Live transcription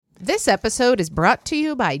This episode is brought to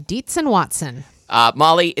you by Dietz and Watson.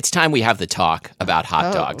 Molly, it's time we have the talk about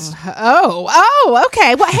hot dogs. Oh,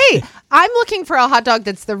 okay. Well, hey, I'm looking for a hot dog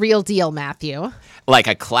that's the real deal, Matthew. Like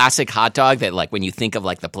a classic hot dog that, like, when you think of,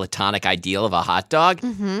 like, the platonic ideal of a hot dog,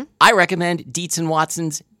 I recommend Dietz and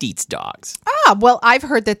Watson's Dietz Dogs. Well, I've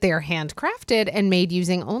heard that they're handcrafted and made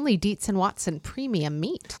using only Dietz and Watson premium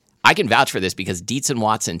meat. I can vouch for this because Dietz and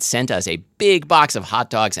Watson sent us a big box of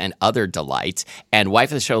hot dogs and other delights. And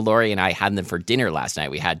wife of the show, Lori, and I had them for dinner last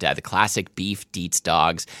night. We had the classic beef Dietz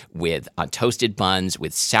dogs with toasted buns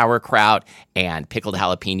with sauerkraut and pickled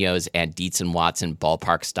jalapenos and Dietz and Watson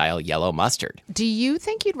ballpark-style yellow mustard. Do you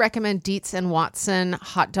think you'd recommend Dietz and Watson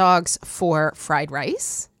hot dogs for fried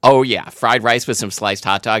rice? Oh, yeah. Fried rice with some sliced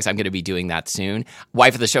hot dogs. I'm going to be doing that soon.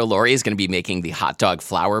 Wife of the show, Lori, is going to be making the hot dog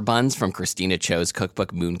flour buns from Christina Cho's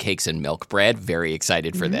cookbook, Mooncakes and Milk Bread. Very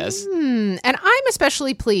excited for this. And I'm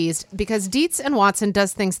especially pleased because Dietz and Watson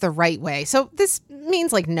does things the right way. So this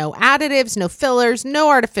means like no additives, no fillers, no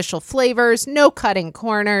artificial flavors, no cutting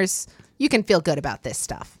corners. You can feel good about this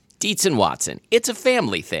stuff. Dietz and Watson. It's a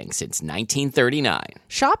family thing since 1939.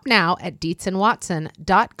 Shop now at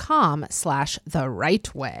dietzandwatson.com/the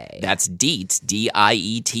right way. That's Dietz,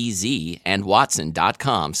 D-I-E-T-Z, and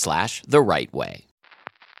Watson.com/the right way.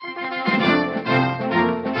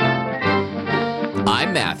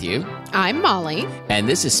 I'm Matthew. I'm Molly. And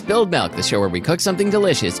this is Spilled Milk, the show where we cook something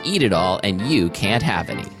delicious, eat it all, and you can't have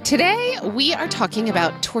any. Today, we are talking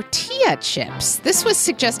about tortilla chips. This was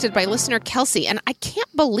suggested by listener Kelsey, and I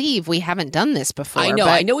can't believe we haven't done this before.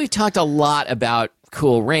 I know we've talked a lot about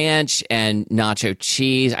Cool Ranch and nacho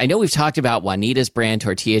cheese. I know we've talked about Juanita's brand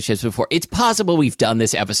tortilla chips before. It's possible we've done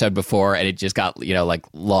this episode before and it just got,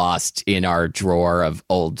 lost in our drawer of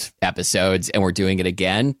old episodes and we're doing it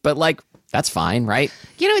again. But, that's fine, right?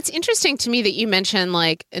 It's interesting to me that you mentioned,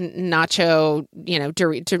 nacho,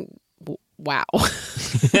 wow.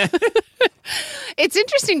 It's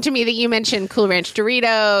interesting to me that you mentioned Cool Ranch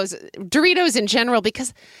Doritos in general,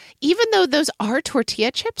 because even though those are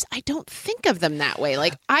tortilla chips, I don't think of them that way.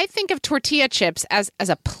 I think of tortilla chips as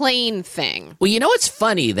a plain thing. Well, what's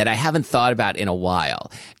funny that I haven't thought about in a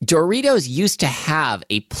while? Doritos used to have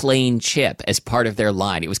a plain chip as part of their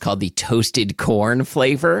line. It was called the toasted corn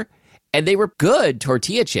flavor. And they were good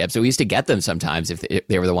tortilla chips. So we used to get them sometimes if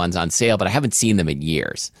they were the ones on sale, but I haven't seen them in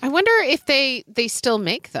years. I wonder if they still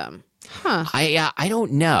make them. Huh. I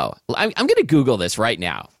don't know. I'm going to Google this right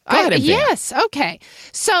now. Go ahead and yes. Okay.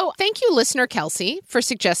 So thank you, listener Kelsey, for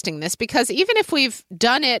suggesting this, because even if we've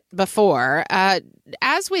done it before, as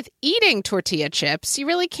with eating tortilla chips, you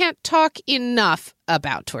really can't talk enough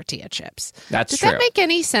about tortilla chips. That's true. true. Does that make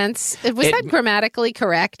any sense? Was that grammatically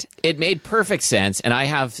correct? It made perfect sense. And I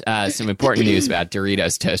have some important news about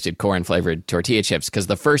Doritos toasted corn flavored tortilla chips, because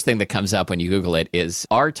the first thing that comes up when you Google it is,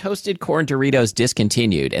 are toasted corn Doritos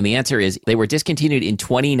discontinued? And the answer is they were discontinued in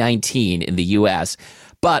 2019 in the U.S.,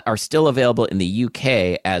 but are still available in the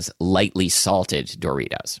UK as lightly salted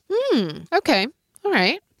Doritos. Okay. All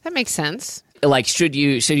right. That makes sense. Should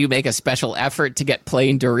you make a special effort to get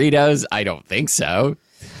plain Doritos? I don't think so.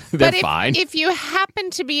 They're fine. If you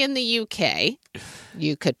happen to be in the UK,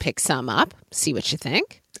 you could pick some up, see what you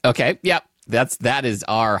think. Okay. Yep. That is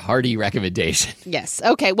our hearty recommendation. Yes.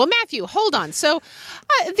 Okay. Well, Matthew, hold on. So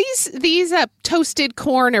these toasted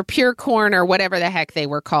corn or pure corn or whatever the heck they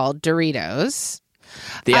were called, Doritos.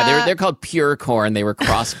 Yeah, they're called pure corn. They were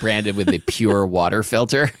cross-branded with the pure water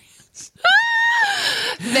filter.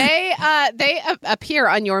 They appear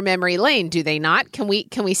on your memory lane, do they not? Can we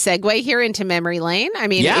segue here into memory lane? I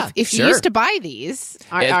mean, if sure. You used to buy these,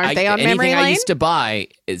 aren't they on memory lane? Anything I used to buy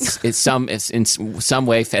is in some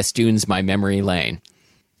way festoons my memory lane.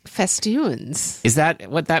 Festoons. Is that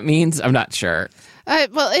what that means? I'm not sure.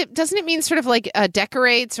 Well, doesn't it mean sort of like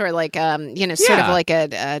decorates or like sort of like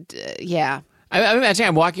yeah. I'm imagining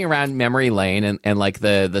I'm walking around memory lane and like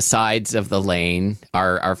the sides of the lane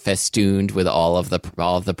are festooned with all of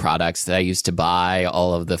the products that I used to buy,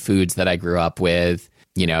 all of the foods that I grew up with,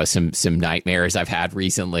 some nightmares I've had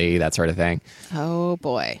recently, that sort of thing. Oh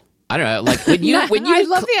boy. I don't know, when you I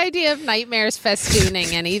love the idea of nightmares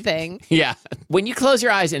festooning anything. Yeah. When you close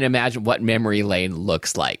your eyes and imagine what memory lane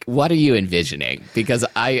looks like, what are you envisioning? Because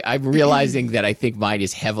I'm realizing that I think mine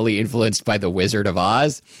is heavily influenced by The Wizard of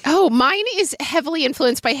Oz. Oh, mine is heavily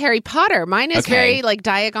influenced by Harry Potter. Mine is very like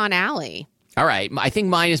Diagon Alley. All right. I think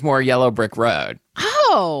mine is more Yellow Brick Road.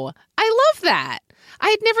 Oh, I love that. I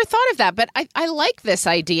had never thought of that, but I like this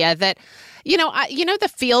idea that,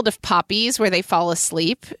 the field of poppies where they fall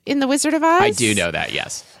asleep in The Wizard of Oz? I do know that,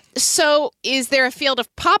 yes. So is there a field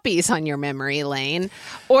of poppies on your memory lane?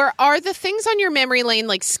 Or are the things on your memory lane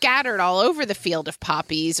like scattered all over the field of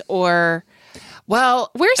poppies? Or Well,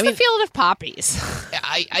 where's the field of poppies?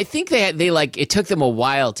 I think they like it took them a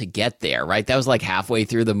while to get there, right? That was like halfway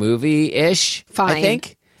through the movie-ish, Fine. I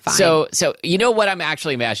think. Fine. So you know what I'm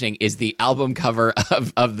actually imagining is the album cover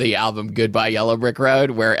of the album Goodbye Yellow Brick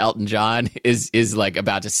Road, where Elton John is like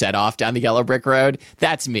about to set off down the yellow brick road.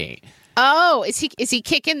 That's me. Oh, is he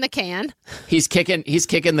kicking the can? He's kicking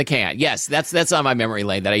the can. Yes, that's on my memory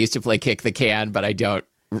lane that I used to play kick the can, but I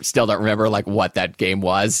still don't remember like what that game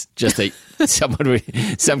was. Just that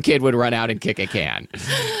some kid would run out and kick a can.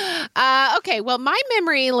 Okay, well, my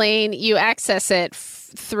memory lane, you access it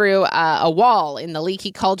through a wall in the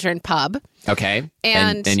Leaky Cauldron pub. Okay,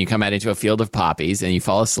 and you come out into a field of poppies and you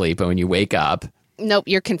fall asleep, and when you wake up. Nope,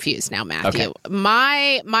 you're confused now, Matthew. Okay.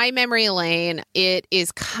 My memory lane, it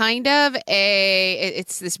is kind of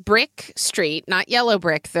it's this brick street, not yellow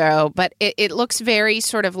brick though, but it looks very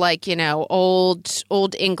sort of like,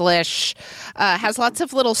 old English, has lots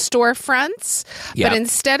of little storefronts, Yep. but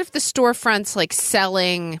instead of the storefronts like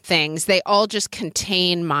selling things, they all just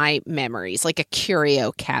contain my memories, like a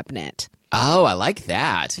curio cabinet. Oh, I like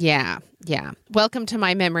that. Yeah. Welcome to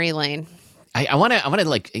my memory lane. I want to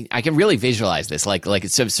like I can really visualize this like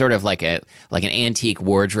it's some sort of like an antique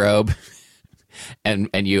wardrobe, and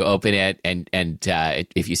you open it and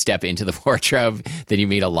if you step into the wardrobe, then you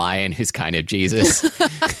meet a lion who's kind of Jesus.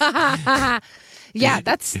 Yeah,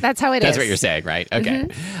 that's how it is. That's what you're saying, right? Okay.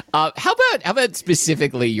 Mm-hmm. How about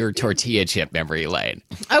specifically your tortilla chip memory lane?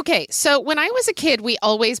 Okay, so when I was a kid, we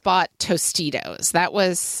always bought Tostitos. That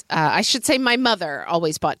was, I should say my mother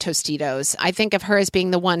always bought Tostitos. I think of her as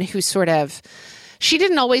being the one who she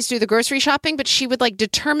didn't always do the grocery shopping, but she would like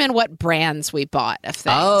determine what brands we bought of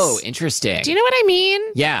things. Oh, interesting. Do you know what I mean?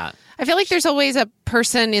 Yeah. I feel like there's always a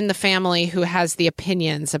person in the family who has the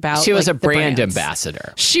opinions about. She was like, a brand brands.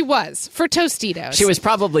 ambassador. She was for Tostitos. She was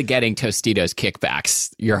probably getting Tostitos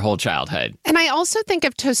kickbacks your whole childhood. And I also think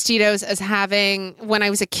of Tostitos as having, when I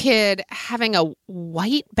was a kid, having a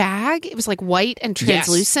white bag. It was like white and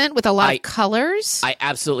translucent with a lot of colors. I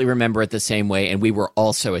absolutely remember it the same way, and we were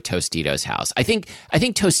also a Tostitos house. I think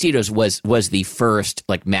Tostitos was the first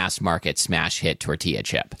like mass market smash hit tortilla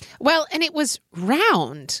chip. Well, and it was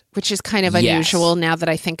round, which is kind of unusual now that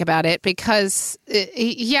I think about it, because,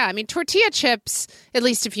 tortilla chips, at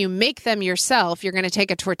least if you make them yourself, you're going to take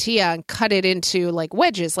a tortilla and cut it into like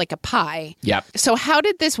wedges, like a pie. Yep. So how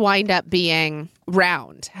did this wind up being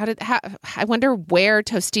round? I wonder where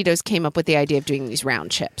Tostitos came up with the idea of doing these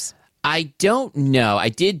round chips. I don't know. I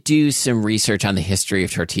did do some research on the history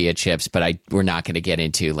of tortilla chips, but we're not going to get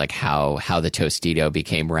into like how the Tostito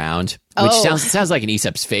became round, which sounds like an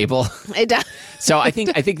Aesop's fable. It does. So I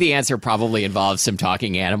think the answer probably involves some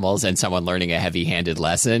talking animals and someone learning a heavy-handed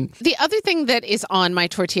lesson. The other thing that is on my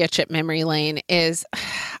tortilla chip memory lane is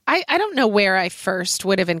I don't know where I first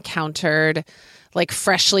would have encountered like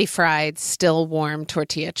freshly fried, still warm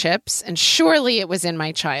tortilla chips, and surely it was in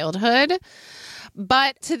my childhood.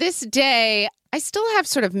 But to this day, I still have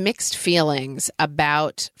sort of mixed feelings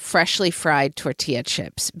about freshly fried tortilla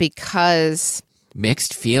chips because...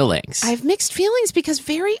 Mixed feelings? I have mixed feelings because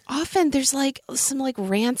very often there's like some like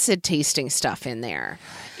rancid tasting stuff in there.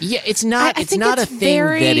 Yeah, it's not a thing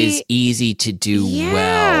that is easy to do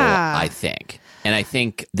well, I think. And I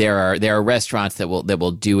think there are restaurants that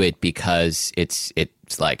will do it because it's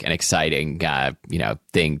like an exciting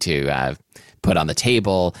thing to put on the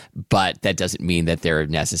table, but that doesn't mean that they're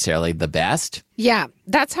necessarily the best. Yeah,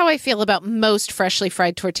 that's how I feel about most freshly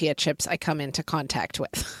fried tortilla chips I come into contact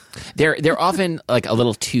with. They're often like a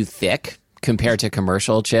little too thick compared to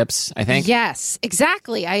commercial chips, I think. Yes,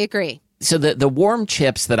 exactly. I agree. So the warm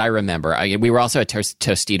chips that I remember, we were also a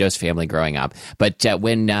Tostitos family growing up, but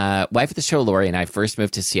when Wife of the Show Lori and I first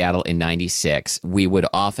moved to Seattle in '96, we would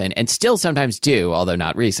often, and still sometimes do, although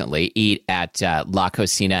not recently, eat at La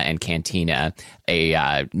Cocina and Cantina,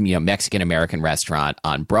 a Mexican-American restaurant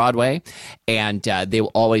on Broadway, and they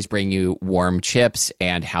will always bring you warm chips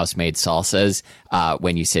and house-made salsas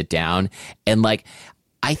when you sit down. And like,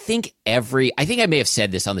 I think I may have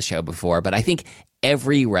said this on the show before, but I think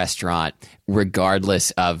every restaurant,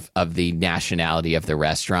 regardless of the nationality of the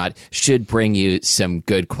restaurant, should bring you some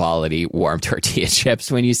good quality warm tortilla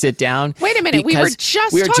chips when you sit down. Wait a minute. We were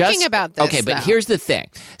just talking about this. Okay, but here's the thing.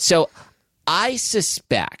 So I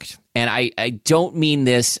suspect, and I don't mean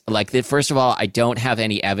this like that. First of all, I don't have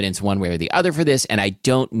any evidence one way or the other for this, and I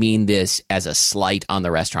don't mean this as a slight on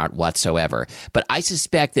the restaurant whatsoever. But I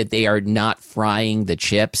suspect that they are not frying the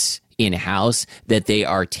chips in-house that they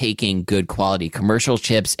are taking good quality commercial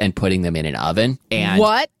chips and putting them in an oven. And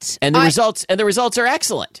What? And the results are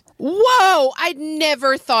excellent. Whoa, I'd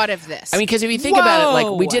never thought of this. I mean, because if you think about it,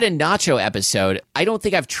 like we did a nacho episode, I don't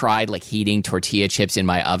think I've tried like heating tortilla chips in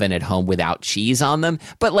my oven at home without cheese on them.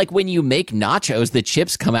 But like when you make nachos, the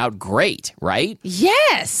chips come out great, right?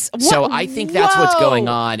 Yes. So I think that's what's going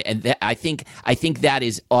on, and I think that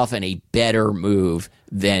is often a better move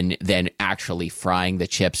than actually frying the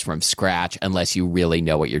chips from scratch, unless you really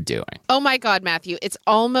know what you're doing. Oh my God, Matthew. It's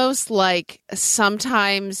almost like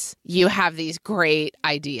sometimes you have these great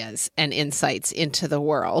ideas and insights into the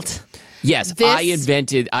world. Yes,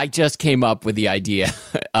 I just came up with the idea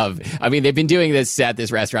they've been doing this at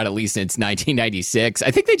this restaurant at least since 1996.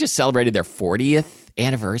 I think they just celebrated their 40th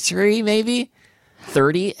anniversary, maybe?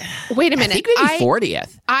 30? Wait a minute. I think maybe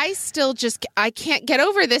 40th. I still I can't get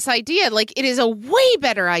over this idea. Like, it is a way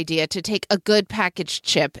better idea to take a good packaged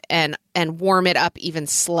chip and warm it up even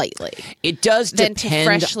slightly. It does than to depend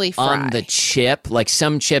freshly fry. on the chip. Like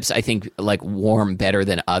some chips, I think, like warm better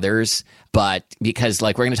than others. But because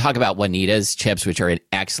like we're going to talk about Juanita's chips, which are an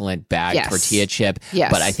excellent bagged tortilla chip,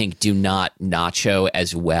 but I think do not nacho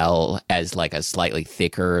as well as like a slightly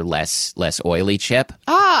thicker, less oily chip.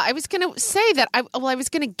 I was going to say that. I was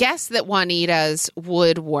going to guess that Juanita's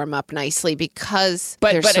would warm up nicely because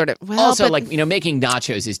they're sort of making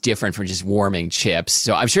nachos is different from just warming chips.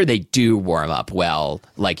 So I'm sure they do warm up well.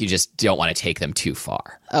 Like you just don't want to take them too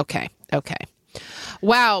far. Okay.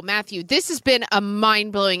 Wow, Matthew, this has been a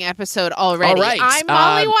mind-blowing episode already. All right. I'm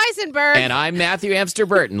Molly Weisenberg. And I'm Matthew Amster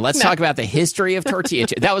Burton. Let's talk about the history of tortilla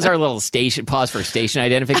chips. That was our little pause for station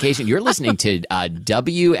identification. You're listening to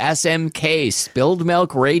WSMK, Spilled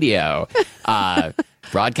Milk Radio,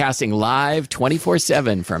 broadcasting live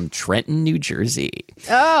 24/7 from Trenton, New Jersey.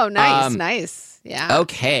 Oh, nice. Yeah.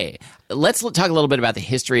 Okay. Let's talk a little bit about the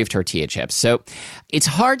history of tortilla chips. So it's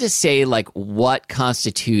hard to say like what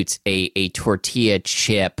constitutes a tortilla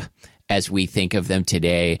chip as we think of them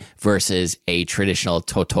today versus a traditional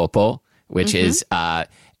totopo, which is a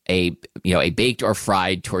baked or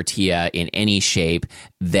fried tortilla in any shape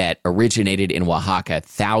that originated in Oaxaca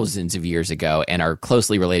thousands of years ago and are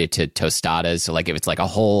closely related to tostadas. So like if it's like a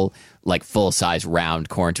whole like full-size round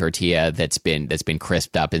corn tortilla that's been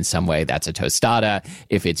crisped up in some way, that's a tostada.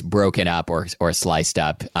 If it's broken up or sliced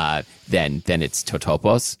up, then it's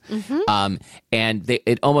totopos. And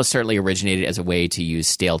it almost certainly originated as a way to use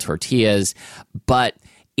stale tortillas, but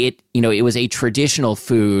it was a traditional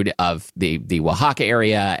food of the Oaxaca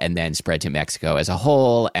area and then spread to Mexico as a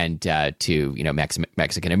whole and to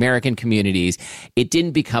Mexican American communities. It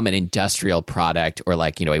didn't become an industrial product or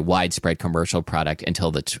like a widespread commercial product until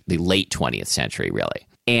the late 20th century, really.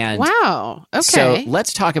 And wow. Okay. So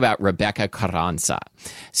let's talk about Rebecca Carranza.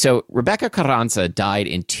 So Rebecca Carranza died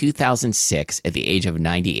in 2006 at the age of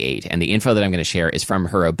 98. And the info that I'm going to share is from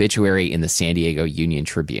her obituary in the San Diego Union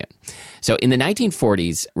Tribune. So in the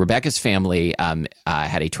 1940s, Rebecca's family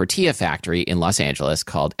had a tortilla factory in Los Angeles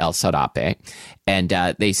called El Sarape. And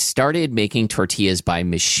they started making tortillas by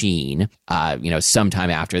machine,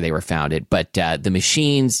 sometime after they were founded. But the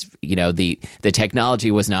machines, the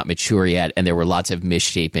technology was not mature yet. And there were lots of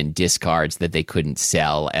misshapen discards that they couldn't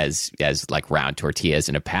sell as like round tortillas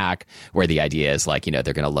in a pack, where the idea is like, they're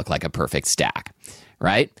going to look like a perfect stack.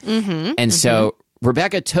 Right. And so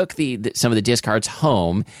Rebecca took some of the discards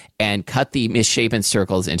home and cut the misshapen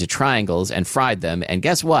circles into triangles and fried them. And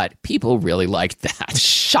guess what? People really liked that.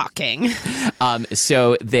 Shocking.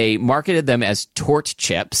 So they marketed them as tort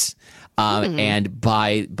chips. And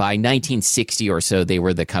by 1960 or so, they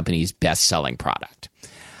were the company's best-selling product.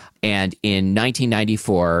 And in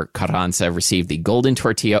 1994, Carranza received the Golden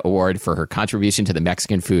Tortilla Award for her contribution to the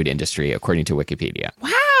Mexican food industry, according to Wikipedia.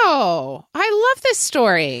 Wow. I love this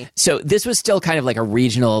story. So this was still kind of like a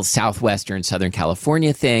regional Southwestern Southern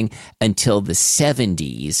California thing until the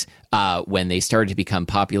 70s, when they started to become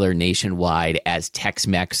popular nationwide as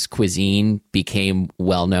Tex-Mex cuisine became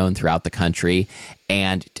well-known throughout the country.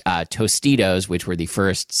 And Tostitos, which were the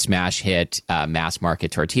first smash hit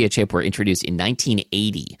mass-market tortilla chip, were introduced in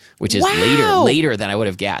 1980, which is later than I would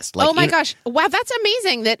have guessed. Like, oh my gosh. Wow, that's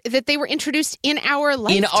amazing that they were introduced in our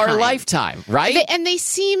lifetime. In our lifetime, right? And they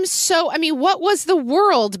seem so, what was the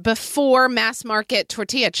world before mass-market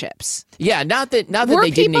tortilla chips? Yeah, not that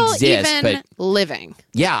they didn't exist, even but living.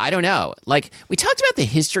 Yeah, I don't know. Like we talked about the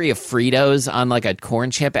history of Fritos on like a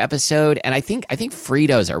corn chip episode, and I think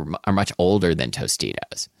Fritos are much older than Tostitos.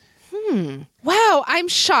 Wow, I'm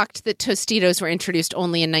shocked that Tostitos were introduced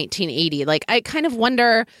only in 1980. Like I kind of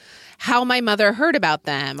wonder how my mother heard about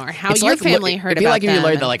them or how It's your like, family heard I feel about like them. if you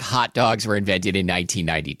learned that like hot dogs were invented in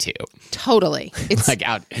 1992. Totally. It's Like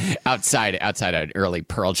outside an early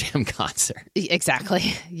Pearl Jam concert.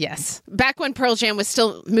 exactly. Yes. Back when Pearl Jam was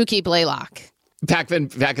still Mookie Blaylock. Back when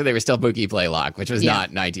they were still Mookie Blaylock, which was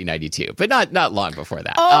not 1992, but not long before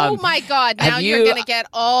that. Oh my God. Now have you're you- going to get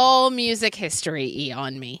all music history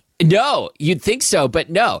on me. No, you'd think so,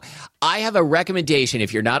 but no. I have a recommendation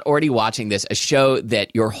if you're not already watching this, a show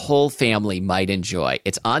that your whole family might enjoy.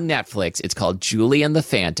 It's on Netflix. It's called Julie and the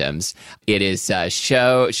Phantoms. It is a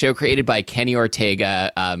show created by Kenny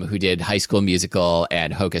Ortega, who did High School Musical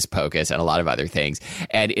and Hocus Pocus and a lot of other things.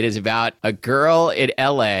 And it is about a girl in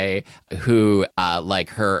LA who,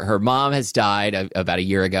 her mom has died about a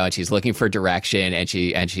year ago, and she's looking for direction, and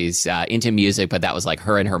she's into music, but that was like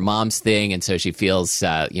her and her mom's thing, and so she feels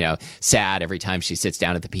sad every time she sits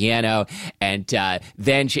down at the piano. And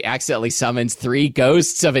then she accidentally summons 3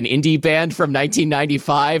 ghosts of an indie band from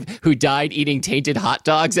 1995 who died eating tainted hot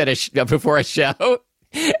dogs before a show.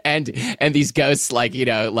 And these ghosts help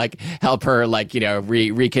her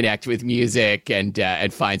reconnect with music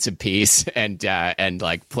and find some peace and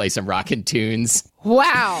like play some rockin' tunes.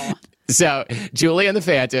 Wow. So, Julie and the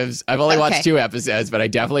Phantoms, I've only watched 2 episodes, but I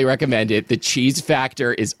definitely recommend it. The cheese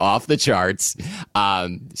factor is off the charts.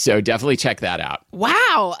 So definitely check that out.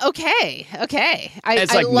 Wow. Okay.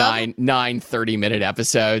 It's like nine 30-minute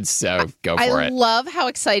episodes, so go for it. I love how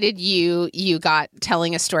excited you got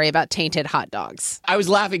telling a story about tainted hot dogs. I was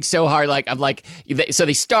laughing so hard. So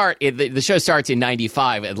they start, the show starts in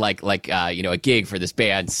 95 at a gig for this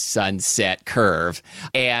band, Sunset Curve.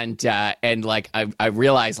 And I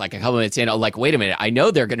realized like a couple minutes in, wait a minute, I know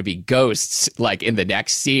they're going to be ghosts like in the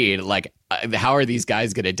next scene. Like, how are these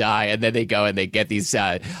guys going to die? And then they go and they get these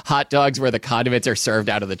hot dogs where the condiments are served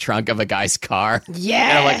out of the trunk of a guy's car. Yes.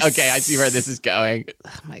 And I'm like, okay, I see where this is going.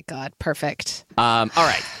 Oh my God. Perfect. All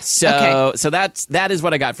right. So that is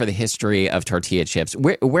what I got for the history of tortilla chips.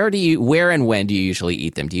 Where and when do you usually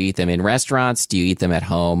eat them? Do you eat them in restaurants? Do you eat them at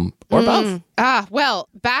home, or both? Well,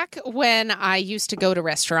 back when I used to go to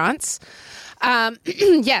restaurants,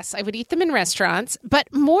 yes, I would eat them in restaurants, but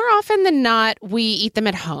more often than not, we eat them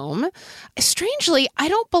at home. Strangely, I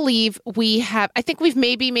don't believe I think we've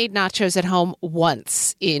maybe made nachos at home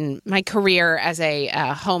once in my career as a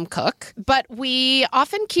home cook, but we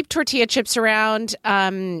often keep tortilla chips around,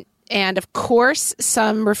 and of course,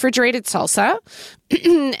 some refrigerated salsa.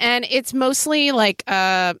 And it's mostly like,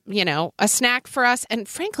 a snack for us. And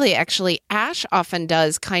frankly, actually, Ash often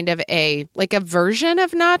does kind of a version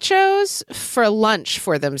of nachos for lunch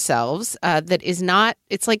for themselves that is not,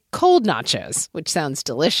 it's like cold nachos, which sounds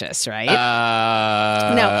delicious, right?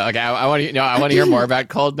 No. Okay, I want to hear more about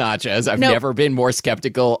cold nachos. I've never been more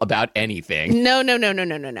skeptical about anything.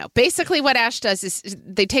 No. Basically, what Ash does is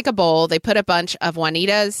they take a bowl, they put a bunch of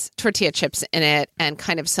Juanita's tortilla chips in it and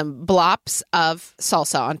kind of some blops of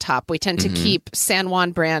salsa on top. We tend to keep San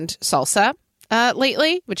Juan brand salsa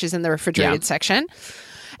lately, which is in the refrigerated section.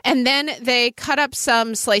 And then they cut up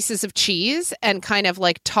some slices of cheese and kind of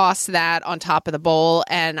like toss that on top of the bowl.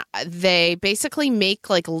 And they basically make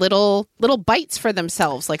like little bites for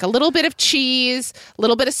themselves, like a little bit of cheese, a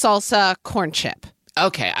little bit of salsa, corn chip.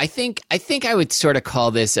 Okay, I think I would sort of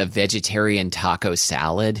call this a vegetarian taco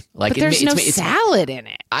salad. But there's no salad in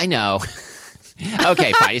it. I know.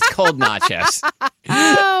 Okay, fine. It's cold nachos.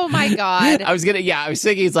 Oh my God. I was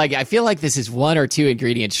thinking it's like, I feel like this is 1 or 2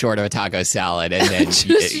 ingredients short of a taco salad. And then, just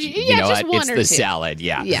what? one It's or the 2. salad.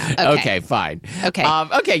 Yeah. Yeah. Okay, fine. Okay.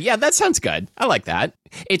 Okay. Yeah, that sounds good. I like that.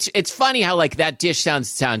 It's funny how like that dish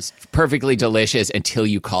sounds perfectly delicious until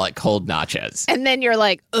you call it cold nachos. And then you're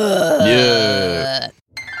like, ugh. Yeah.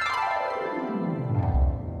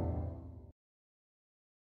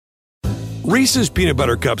 Reese's peanut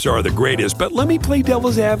butter cups are the greatest, but let me play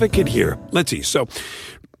devil's advocate here. Let's see. So,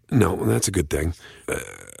 no, that's a good thing.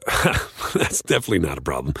 That's definitely not a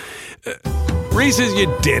problem. Reese's,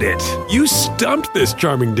 you did it. You stumped this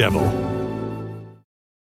charming devil.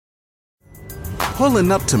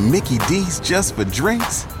 Pulling up to Mickey D's just for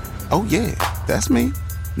drinks? Oh yeah, that's me.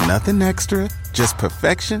 Nothing extra, just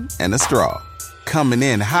perfection and a straw. Coming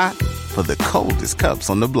in hot for the coldest cups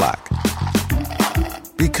on the block.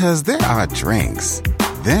 Because there are drinks.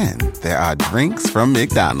 Then there are drinks from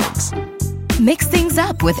McDonald's. Mix things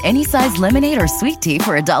up with any size lemonade or sweet tea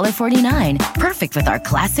for $1.49. Perfect with our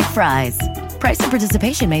classic fries. Price and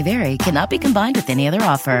participation may vary. Cannot be combined with any other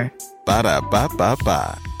offer.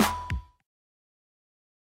 Ba-da-ba-ba-ba.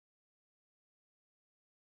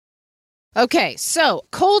 Okay, so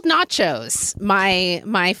cold nachos,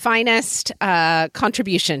 my finest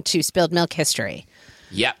contribution to Spilled Milk history.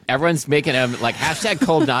 Yep. Everyone's making them like hashtag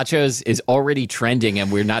cold nachos is already trending,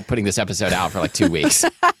 and we're not putting this episode out for like 2 weeks.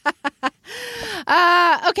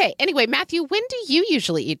 Okay. Anyway, Matthew, when do you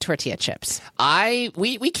usually eat tortilla chips?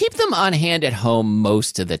 We keep them on hand at home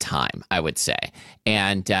most of the time, I would say,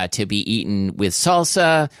 and to be eaten with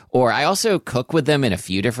salsa. Or I also cook with them in a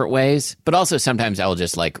few different ways. But also sometimes I'll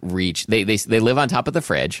just like reach. They live on top of the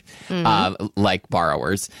fridge, like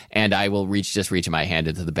borrowers, and I will reach my hand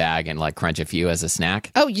into the bag and like crunch a few as a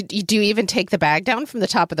snack. Oh, you do you even take the bag down from the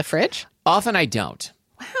top of the fridge? Often I don't.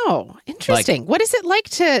 Wow, interesting. What is it like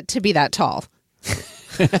to be that tall?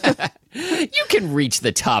 You can reach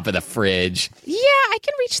the top of the fridge. Yeah, I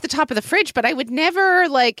can reach the top of the fridge, but I would never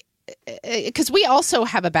because we also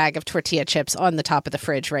have a bag of tortilla chips on the top of the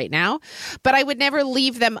fridge right now, but I would never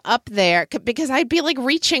leave them up there because I'd be like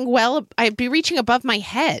I'd be reaching above my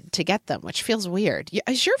head to get them, which feels weird.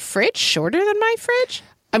 Is your fridge shorter than my fridge?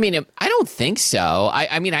 I mean, I don't think so.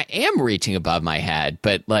 I mean, I am reaching above my head,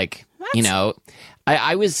 but like, you know,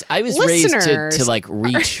 I was raised to like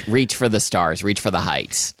reach for the stars, reach for the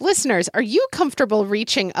heights. Listeners, are you comfortable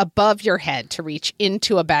reaching above your head to reach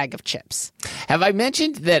into a bag of chips? Have I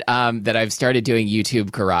mentioned that that I've started doing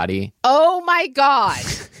YouTube karate? Oh my God.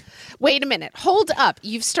 Wait a minute. Hold up.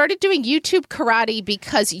 You've started doing YouTube karate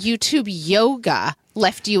because YouTube yoga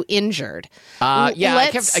left you injured. Yeah, I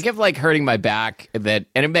kept like hurting my back, and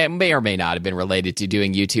it may or may not have been related to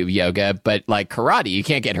doing YouTube yoga, but like karate, you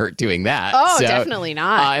can't get hurt doing that. Oh, so, definitely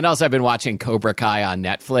not. And also I've been watching Cobra Kai on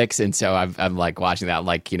Netflix, and so I'm like watching that,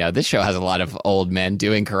 like, you know, this show has a lot of old men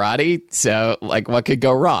doing karate, so like what could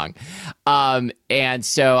go wrong? And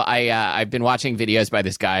so I've been watching videos by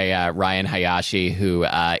this guy, Ryan Hayashi, who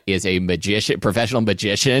is a professional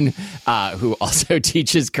magician, who also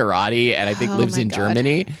teaches karate, and I think lives in Germany.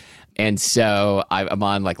 And so I'm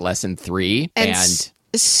on like lesson 3. And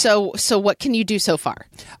so what can you do so far?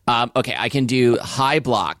 Okay, I can do high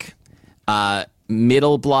block,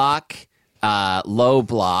 middle block, low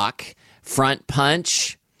block, front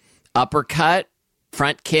punch, uppercut,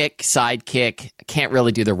 front kick, side kick. Can't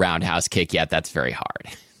really do the roundhouse kick yet. That's very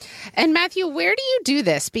hard. And Matthew, where do you do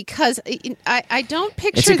this? Because I don't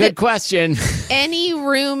picture it's a good question. Any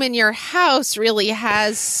room in your house really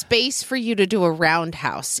has space for you to do a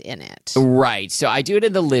roundhouse in it. Right. So I do it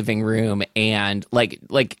in the living room, and like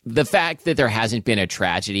the fact that there hasn't been a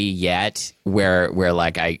tragedy yet where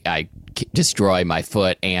like I destroy my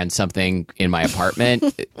foot and something in my apartment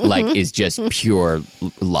like is just pure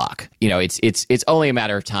luck. You know, it's only a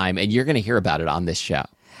matter of time, and you're going to hear about it on this show.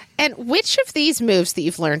 And which of these moves that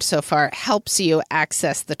you've learned so far helps you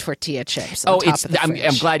access the tortilla chips on top of the fridge?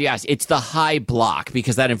 I'm glad you asked. It's the high block,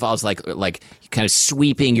 because that involves like kind of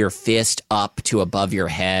sweeping your fist up to above your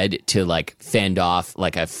head to like fend off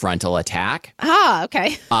like a frontal attack. Ah,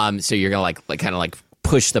 okay. So you're gonna like kind of like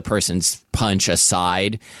push the person's punch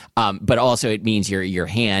aside, but also it means your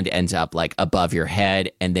hand ends up like above your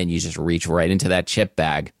head, and then you just reach right into that chip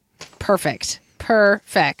bag. Perfect.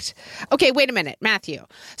 Okay, wait a minute, Matthew.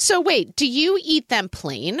 So wait, do you eat them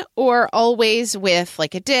plain or always with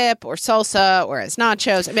like a dip or salsa or as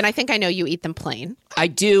nachos? I mean, I think I know you eat them plain. I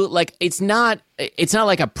do. Like, it's not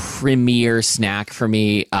like a premier snack for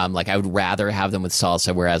me. Like, I would rather have them with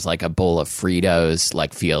salsa, whereas like a bowl of Fritos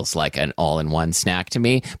like feels like an all-in-one snack to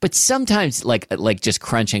me. But sometimes like just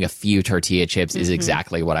crunching a few tortilla chips is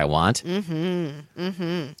exactly what I want.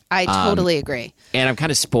 I totally agree. And I'm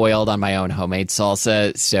kind of spoiled on my own homemade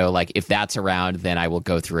salsa, so like if that's around, then I will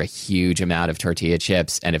go through a huge amount of tortilla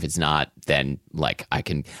chips, and if it's not, then like I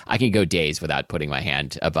can go days without putting my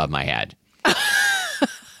hand above my head.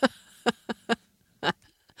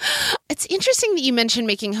 It's interesting that you mentioned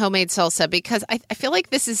making homemade salsa, because I feel like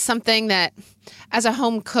this is something that as a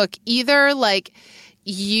home cook, either like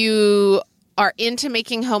you are into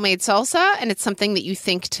making homemade salsa and it's something that you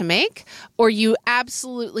think to make, or you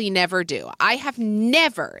absolutely never do. I have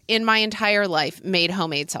never in my entire life made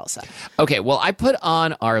homemade salsa. Okay, well, I put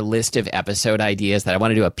on our list of episode ideas that I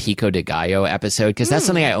want to do a pico de gallo episode, because that's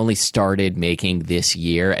something I only started making this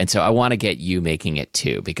year. And so I want to get you making it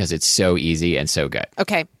too, because it's so easy and so good.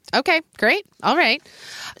 Okay, great. All right.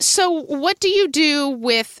 So what do you do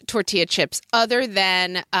with tortilla chips other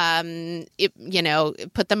than,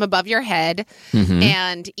 put them above your head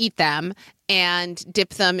and eat them and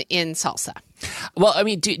dip them in salsa? Well, I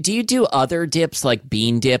mean, do you do other dips like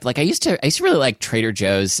bean dip? Like I used to really like Trader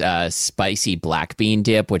Joe's spicy black bean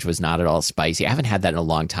dip, which was not at all spicy. I haven't had that in a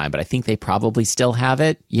long time, but I think they probably still have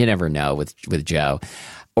it. You never know with Joe.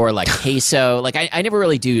 Or like queso. Like I never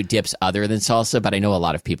really do dips other than salsa, but I know a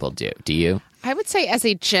lot of people do. Do you? I would say as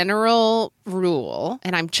a general rule,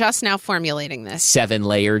 and I'm just now formulating this.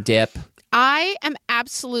 7-layer dip. I am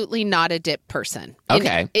absolutely not a dip person.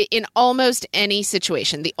 Okay. In almost any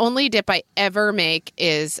situation. The only dip I ever make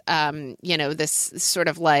is, this sort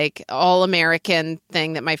of like all-American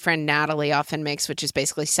thing that my friend Natalie often makes, which is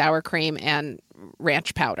basically sour cream and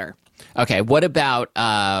ranch powder. Okay. What about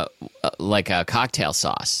like a cocktail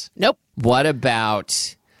sauce? Nope. What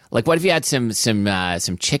about what if you had some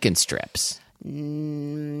chicken strips?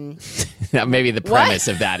 Now, maybe the premise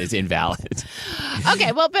of that is invalid.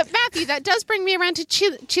 Okay, well, but Matthew, that does bring me around to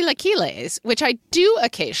chilaquiles, which I do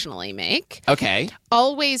occasionally make. Okay.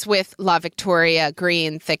 Always with La Victoria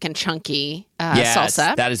green, thick and chunky Yes,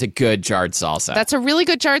 salsa. that is a good jarred salsa. That's a really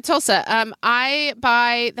good jarred salsa. I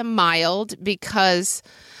buy the mild because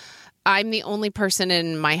I'm the only person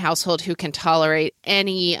in my household who can tolerate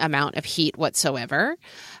any amount of heat whatsoever.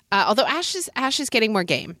 Although Ash is getting more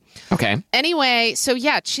game. Okay. Anyway, so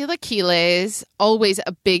yeah, chilaquiles, always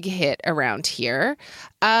a big hit around here.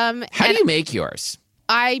 How do you make yours?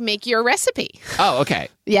 I make your recipe. Oh, okay.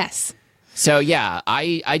 Yes. So yeah,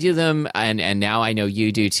 I do them, and now I know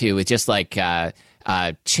you do too, with just like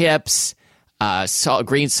chips,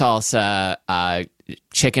 green salsa,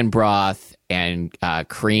 chicken broth, and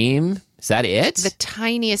cream. Is that it? The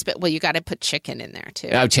tiniest bit. Well, you got to put chicken in there too.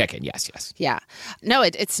 Oh, chicken. Yes. Yeah. No,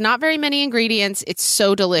 it's not very many ingredients. It's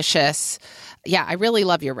so delicious. Yeah, I really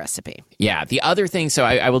love your recipe. Yeah. The other thing, so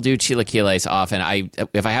I will do chilaquiles often.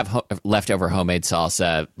 If I have leftover homemade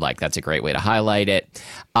salsa, that's a great way to highlight it.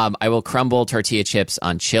 I will crumble tortilla chips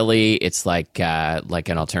on chili. It's like an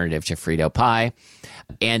alternative to Frito pie.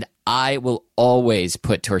 And I will always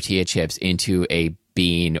put tortilla chips into a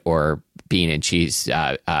bean or bean and cheese,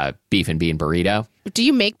 beef and bean burrito. Do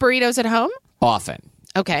you make burritos at home? Often.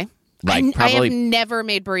 Okay. I have never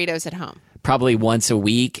made burritos at home. Probably once a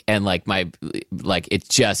week, and it's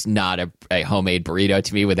just not a homemade burrito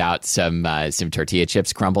to me without some tortilla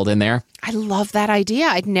chips crumbled in there. I love that idea.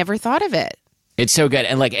 I'd never thought of it. It's so good.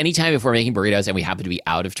 And anytime if we're making burritos and we happen to be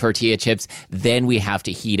out of tortilla chips, then we have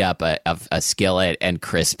to heat up a skillet and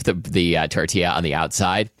crisp the tortilla on the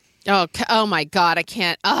outside. Oh my God! I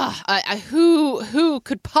can't. Who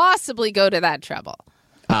could possibly go to that trouble?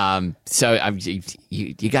 So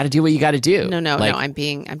you got to do what you got to do. No. I'm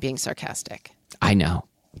being sarcastic. I know.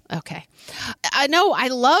 Okay. No, I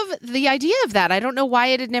love the idea of that. I don't know why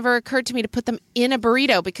it had never occurred to me to put them in a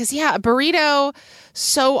burrito because, yeah, a burrito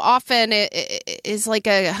so often is like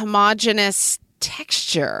a homogeneous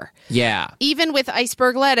texture. Yeah. Even with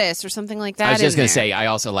iceberg lettuce or something like that. I was just going to say, I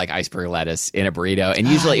also like iceberg lettuce in a burrito. And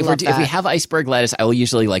usually if we have iceberg lettuce, I will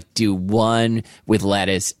usually do one with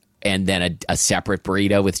lettuce and then a separate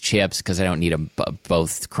burrito with chips because I don't need them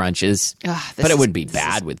both crunches. But it wouldn't be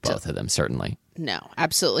bad with both of them, certainly. No,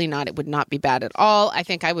 absolutely not. It would not be bad at all. I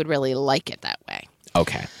think I would really like it that way.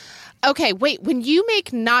 Okay, wait. When you make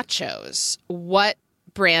nachos, what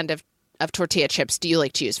brand of tortilla chips do you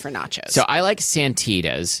like to use for nachos? So I like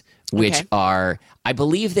Santitas, which are, I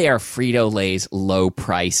believe they are Frito-Lay's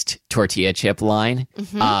low-priced tortilla chip line.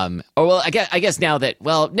 Mm-hmm. I guess now that,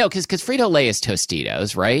 no, because Frito-Lay is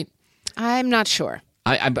Tostitos, right? I'm not sure.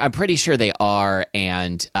 I'm pretty sure they are,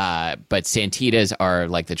 but Santitas are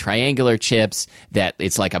like the triangular chips that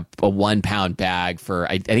it's like a 1 pound bag for,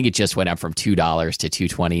 I think it just went up from $2 to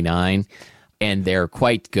 $2.29. And they're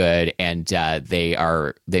quite good, and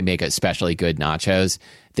they make especially good nachos.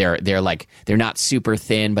 They're not super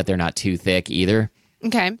thin, but they're not too thick either.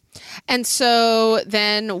 Okay. And so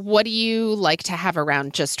then what do you like to have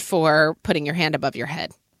around just for putting your hand above your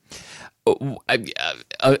head? I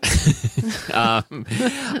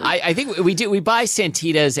think we buy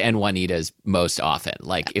Santitas and Juanitas most often.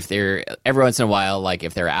 If they're every once in a while,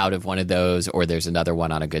 if they're out of one of those or there's another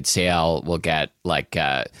one on a good sale, we'll get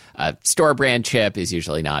a store brand chip is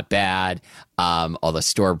usually not bad. All the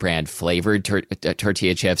store brand flavored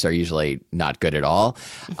tortilla chips are usually not good at all.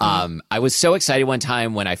 Mm-hmm. I was so excited one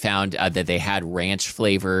time when I found that they had ranch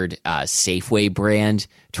flavored Safeway brand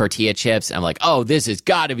tortilla chips. I'm like, oh, this has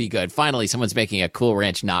got to be good. Finally, someone's making a Cool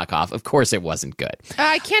Ranch knockoff. Of course it wasn't good.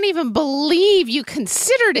 I can't even believe you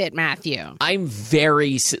considered it, Matthew. I'm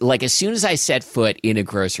very, as soon as I set foot in a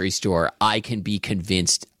grocery store, I can be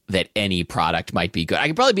convinced that any product might be good. I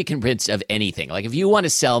can probably be convinced of anything. If you want to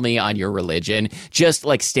sell me on your religion, just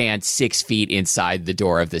stand 6 feet inside the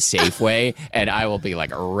door of the Safeway and I will be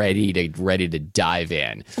ready to dive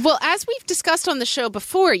in. Well, as we've discussed on the show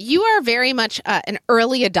before, you are very much an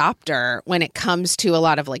early adopter when it comes to a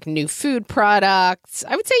lot of new food products.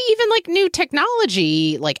 I would say even new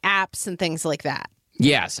technology, apps and things like that.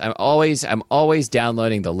 Yes, I'm always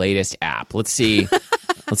downloading the latest app. Let's see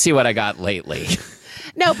what I got lately.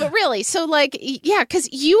 No, but really, so like, yeah,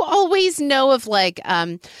 because you always know of like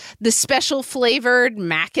the special flavored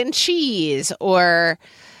mac and cheese, or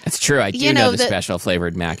That's true. I do know the special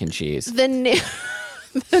flavored mac and cheese. the new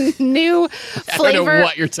the new flavor. I don't know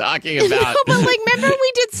what you're talking about. No, but like, remember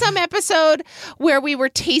we did some episode where we were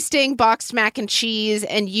tasting boxed mac and cheese,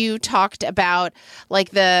 and you talked about like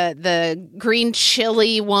the green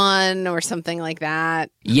chili one or something like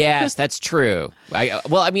that. Yes, that's true. I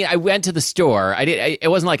went to the store. It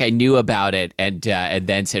wasn't like I knew about it and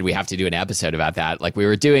then said we have to do an episode about that. Like we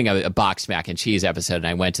were doing a boxed mac and cheese episode, and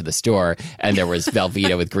I went to the store and there was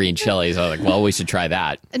Velveeta with green chilies. I was like, well, we should try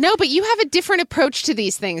that. No, but you have a different approach to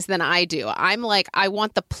these things than I do. I'm like, I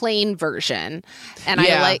want the plain version, and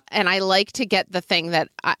I like to get the thing that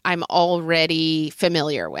I'm already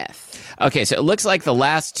familiar with. Okay, so it looks like the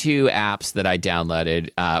last two apps that I downloaded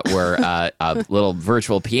were a little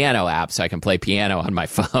virtual piano app, so I can play piano on my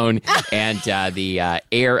phone, and the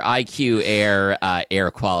IQ Air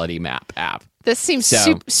air quality map app. This seems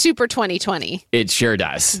super 2020. It sure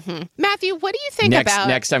does. Mm-hmm. Matthew, what do you think about...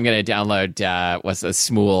 Next, I'm going to download, what's the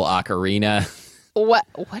Smool Ocarina? What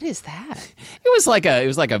is that? It was like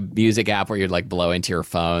a music app where you'd like blow into your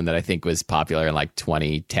phone that I think was popular in like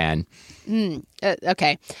 2010.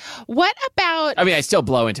 Okay. What about... I mean, I still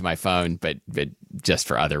blow into my phone, but just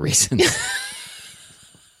for other reasons.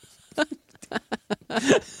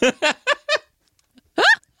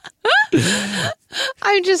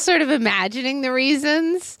 I'm just sort of imagining the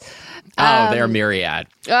reasons. Oh, they're myriad.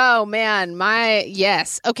 Oh, man.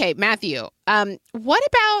 Yes. Okay, Matthew. What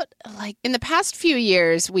about, like, in the past few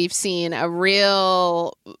years, we've seen a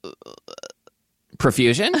real...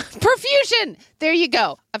 Profusion? There you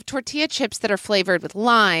go. Of tortilla chips that are flavored with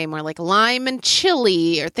lime, or like lime and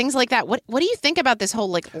chili, or things like that. What do you think about this whole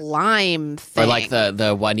like lime thing? Or like the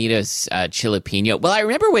Juanitas Chilipino. Well, I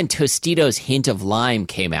remember when Tostitos Hint of Lime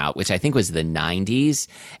came out, which I think was the 90s,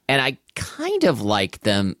 and I kind of liked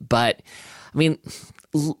them, but I mean,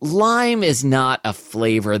 lime is not a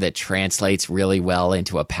flavor that translates really well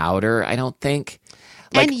into a powder, I don't think.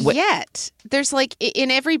 Like, and yet, there's like,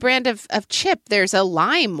 in every brand of chip, there's a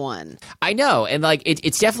lime one. I know. And like,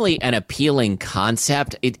 it's definitely an appealing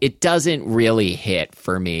concept. It doesn't really hit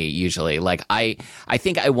for me usually. Like, I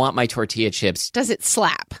think I want my tortilla chips. Does it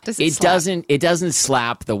slap? It doesn't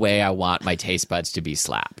slap the way I want my taste buds to be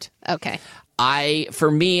slapped. Okay.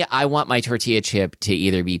 For me, I want my tortilla chip to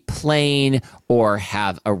either be plain or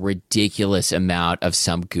have a ridiculous amount of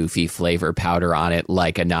some goofy flavor powder on it,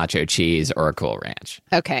 like a nacho cheese or a Cool Ranch.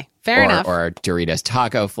 Okay, fair enough. Or a Doritos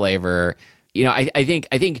taco flavor. You know, I think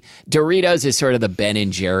Doritos is sort of the Ben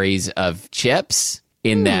and Jerry's of chips.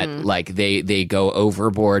 In that, like they go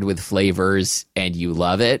overboard with flavors, and you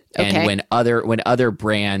love it. Okay. And when other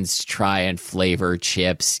brands try and flavor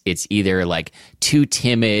chips, it's either like too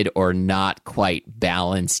timid or not quite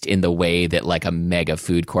balanced in the way that like a mega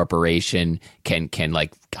food corporation can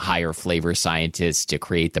like hire flavor scientists to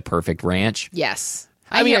create the perfect ranch. Yes.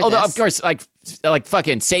 I mean, although of course, like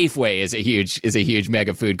fucking Safeway is a huge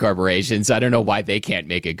mega food corporation, so I don't know why they can't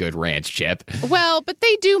make a good ranch chip. Well, but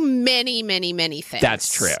they do many, many, many things.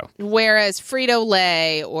 That's true. Whereas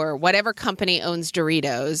Frito-Lay or whatever company owns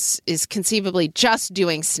Doritos is conceivably just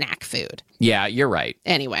doing snack food. Yeah, you're right.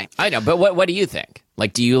 Anyway, I know, but what do you think?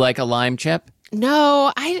 Like, do you like a lime chip?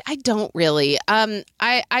 No, I don't really.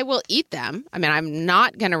 I will eat them. I mean, I'm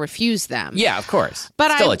not going to refuse them. Yeah, of course.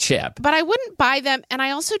 But Still a chip. But I wouldn't buy them, and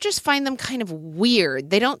I also just find them kind of weird.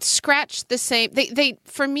 They don't scratch the same. They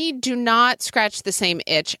for me do not scratch the same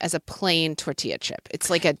itch as a plain tortilla chip. It's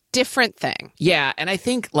like a different thing. Yeah, and I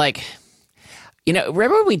think like. You know,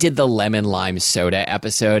 remember when we did the lemon lime soda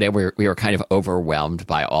episode and we were kind of overwhelmed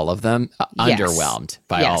by all of them? Yes. Underwhelmed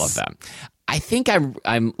by all of them. I think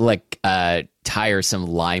I'm like a tiresome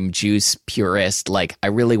lime juice purist. Like, I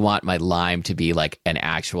really want my lime to be like an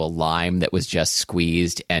actual lime that was just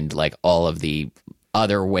squeezed, and like all of the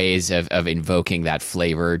other ways of invoking that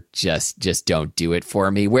flavor just don't do it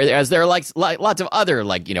for me. Whereas there are like lots of other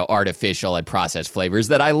like, you know, artificial and processed flavors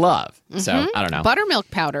that I love. Mm-hmm. So I don't know.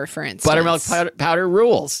 Buttermilk powder, for instance. Buttermilk powder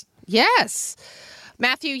rules. Yes.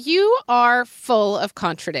 Matthew, you are full of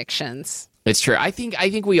contradictions. It's true. I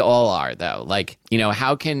think we all are, though. Like, you know,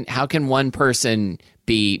 how can one person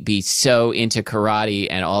be so into karate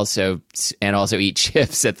and also eat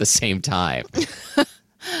chips at the same time?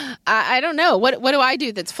 I don't know. What do I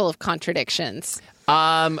do that's full of contradictions?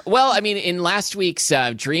 Well, I mean, in last week's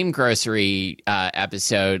Dream Grocery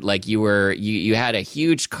episode, like you had a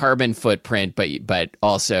huge carbon footprint, but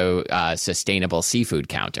also sustainable seafood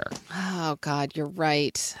counter. Oh God, you're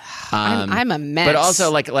right. I'm a mess. But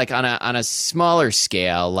also like on a smaller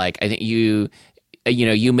scale, like I think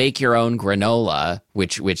you make your own granola,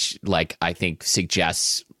 which like I think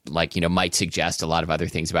suggests like, might suggest a lot of other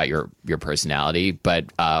things about your personality, but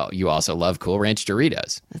you also love Cool Ranch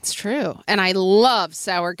Doritos. That's true. And I love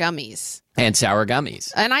sour gummies. And sour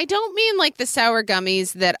gummies. And I don't mean like the sour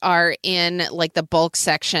gummies that are in like the bulk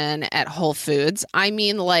section at Whole Foods. I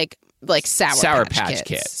mean like Sour Patch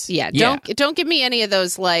Kids. Yeah, don't give me any of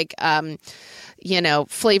those like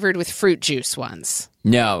flavored with fruit juice ones.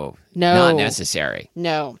 No, not necessary.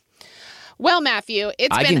 No. Well, Matthew,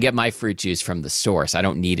 I can get my fruit juice from the source. I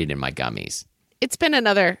don't need it in my gummies. It's been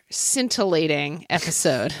another scintillating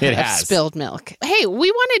episode of Spilled Milk. Hey, we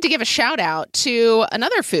wanted to give a shout out to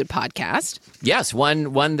another food podcast. Yes,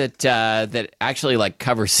 one that actually like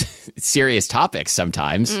covers serious topics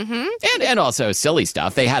sometimes, and also silly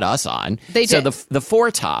stuff. They had us on. They did. So the Four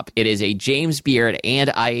Top, it is a James Beard and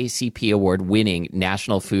IACP award winning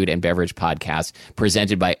national food and beverage podcast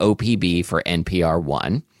presented by OPB for NPR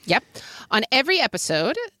One. Yep. On every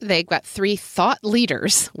episode, they got 3 thought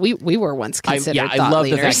leaders. We were once considered thought leaders. I love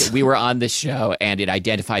the fact that we were on the show and it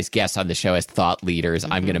identifies guests on the show as thought leaders.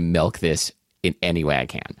 I'm going to milk this in any way I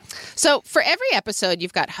can. So for every episode,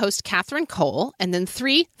 you've got host Catherine Cole and then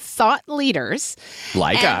 3 thought leaders.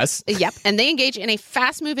 Like us. Yep. And they engage in a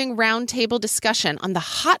fast-moving roundtable discussion on the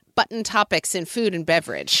hot-button topics in food and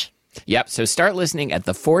beverage. Yep. So start listening at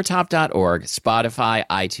thefourtop.org, Spotify,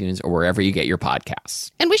 iTunes, or wherever you get your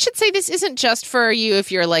podcasts. And we should say this isn't just for you if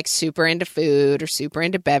you're like super into food or super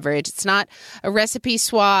into beverage. It's not a recipe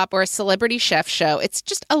swap or a celebrity chef show. It's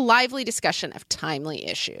just a lively discussion of timely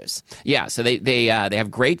issues. Yeah. So they have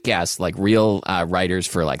great guests, like real writers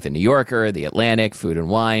for like The New Yorker, The Atlantic, Food and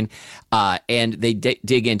Wine. And they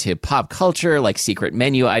dig into pop culture, like secret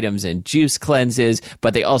menu items and juice cleanses,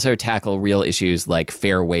 but they also tackle real issues like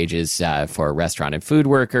fair wages for restaurant and food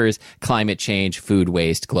workers, climate change, food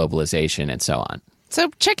waste, globalization, and so on.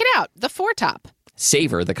 So check it out, The Four Top.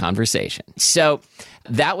 Savor the conversation. So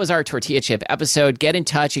that was our tortilla chip episode. Get in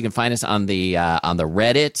touch. You can find us on the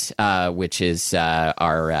Reddit, which is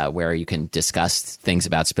our where you can discuss things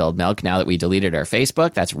about spilled milk. Now that we deleted our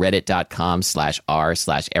Facebook, that's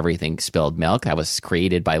reddit.com/r/everything spilled milk. That was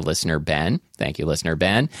created by listener Ben. Thank you, listener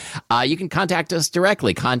Ben. You can contact us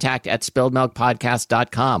directly.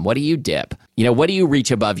 contact@spilledmilkpodcast.com. What do you dip? What do you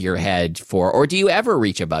reach above your head for, or do you ever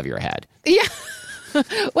reach above your head? Yeah. When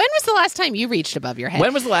was the last time you reached above your head?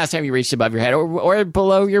 When was the last time you reached above your head or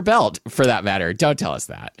below your belt, for that matter? Don't tell us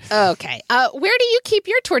that. Okay. Where do you keep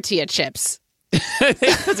your tortilla chips? That's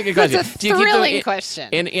a good question. That's a thrilling question.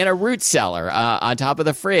 In a root cellar, on top of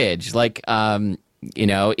the fridge, like in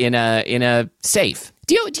a safe.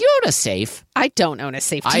 Do you own a safe? I don't own a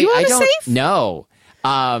safe. Do you own a safe? No.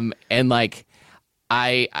 And like.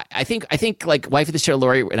 I think like wife of the show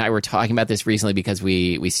Lori and I were talking about this recently because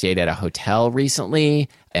we stayed at a hotel recently,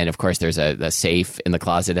 and of course there's a safe in the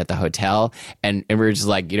closet at the hotel, and we were just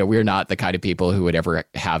like, we're not the kind of people who would ever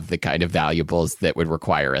have the kind of valuables that would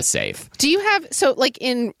require a safe. Do you have like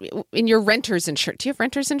in your renter's insurance? Do you have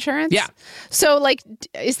renter's insurance? Yeah. So like,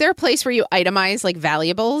 is there a place where you itemize like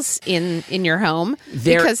valuables in your home?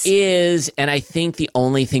 There is, and I think the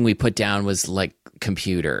only thing we put down was like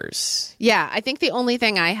computers. Yeah, I think the only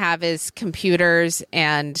thing I have is computers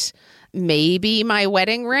and maybe my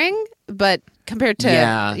wedding ring, but compared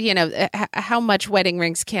to how much wedding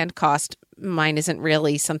rings can cost, mine isn't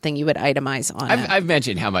really something you would itemize on. I've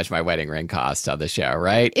mentioned how much my wedding ring cost on the show,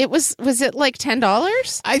 right? It was it like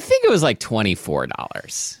 $10? I think it was like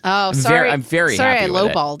 $24. Oh, sorry. I'm very sorry happy I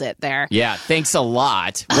with lowballed it there. Yeah, thanks a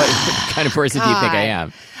lot. What kind of person do you think I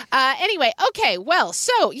am? Anyway, okay, well,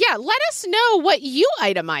 so yeah, let us know what you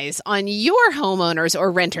itemize on your homeowners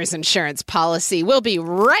or renters insurance policy. We'll be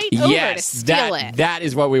right over to steal it. That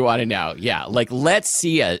is what we want to know. Yeah, like let's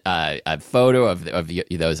see a photo of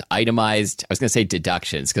those itemized. I was going to say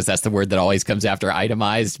deductions because that's the word that always comes after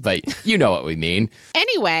itemized, but you know what we mean.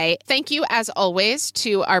 Anyway, thank you as always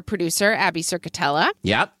to our producer Abby Circatella.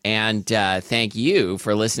 Yep, and thank you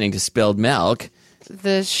for listening to Spilled Milk,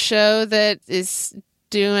 the show that is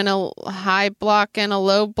doing a high block and a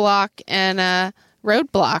low block and a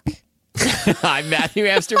road block. I'm Matthew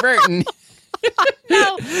Amster Burton.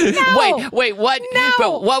 No. Wait, what? No.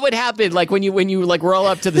 But what would happen? Like when you like roll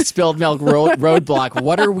up to the Spilled Milk roadblock,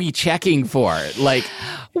 what are we checking for? Like,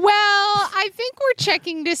 well, I think we're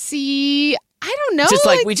checking to see. I don't know. Just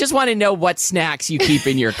like we just want to know what snacks you keep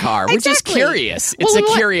in your car. We're just curious. It's a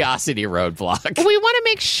curiosity roadblock. We want to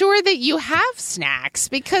make sure that you have snacks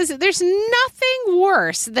because there's nothing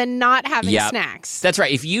worse than not having snacks. That's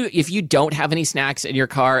right. If you don't have any snacks in your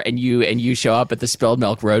car and you show up at the Spilled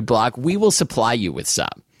Milk roadblock, we will supply you with some.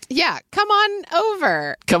 Yeah, come on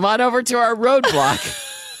over. Come on over to our roadblock.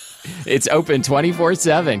 It's open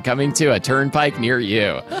 24/7, coming to a turnpike near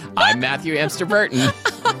you. I'm Matthew Amster Burton.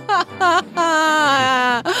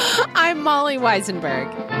 I'm Molly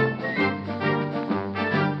Weisenberg.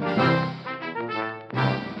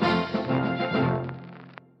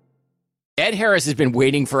 Ed Harris has been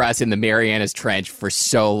waiting for us in the Marianas Trench for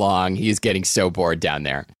so long. He's getting so bored down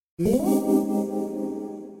there.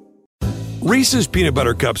 Reese's peanut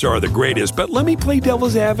butter cups are the greatest, but let me play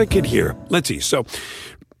devil's advocate here. Let's see. So,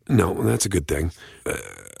 no, that's a good thing.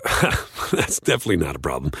 That's definitely not a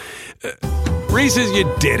problem. Reese's,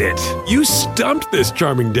 you did it. You stumped this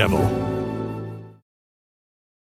charming devil.